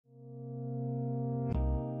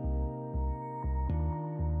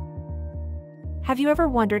Have you ever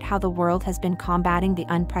wondered how the world has been combating the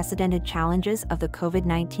unprecedented challenges of the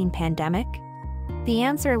COVID-19 pandemic? The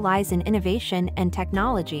answer lies in innovation and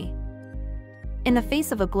technology. In the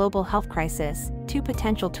face of a global health crisis, two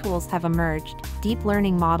potential tools have emerged: deep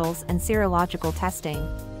learning models and serological testing.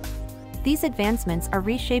 These advancements are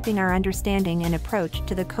reshaping our understanding and approach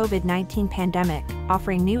to the COVID-19 pandemic,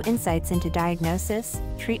 offering new insights into diagnosis,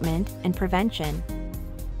 treatment, and prevention.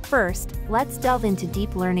 First, let's delve into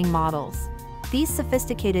deep learning models. These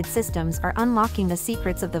sophisticated systems are unlocking the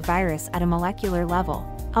secrets of the virus at a molecular level,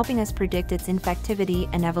 helping us predict its infectivity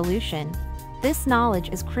and evolution. This knowledge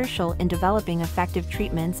is crucial in developing effective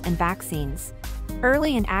treatments and vaccines.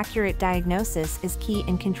 Early and accurate diagnosis is key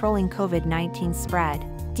in controlling COVID-19 spread.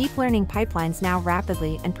 Deep learning pipelines now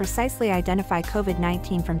rapidly and precisely identify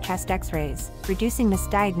COVID-19 from chest X-rays, reducing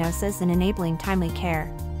misdiagnosis and enabling timely care.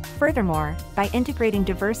 Furthermore, by integrating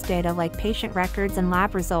diverse data like patient records and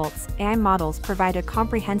lab results, AI models provide a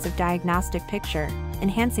comprehensive diagnostic picture,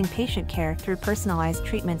 enhancing patient care through personalized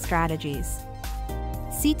treatment strategies.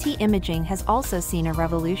 CT imaging has also seen a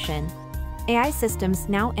revolution. AI systems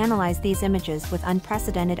now analyze these images with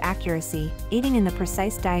unprecedented accuracy, aiding in the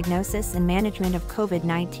precise diagnosis and management of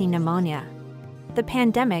COVID-19 pneumonia. The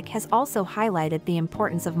pandemic has also highlighted the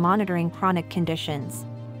importance of monitoring chronic conditions.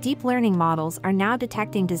 Deep learning models are now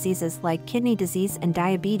detecting diseases like kidney disease and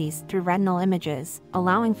diabetes through retinal images,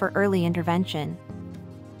 allowing for early intervention.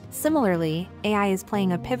 Similarly, AI is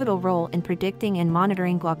playing a pivotal role in predicting and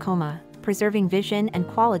monitoring glaucoma, preserving vision and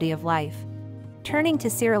quality of life. Turning to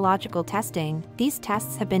serological testing, these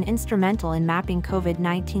tests have been instrumental in mapping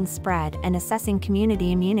COVID-19 spread and assessing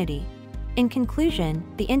community immunity. In conclusion,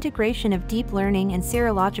 the integration of deep learning and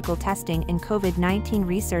serological testing in COVID-19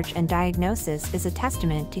 research and diagnosis is a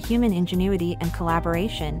testament to human ingenuity and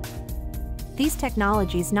collaboration. These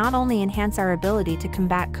technologies not only enhance our ability to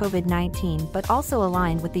combat COVID-19 but also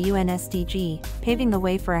align with the UN SDG, paving the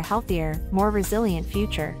way for a healthier, more resilient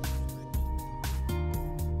future.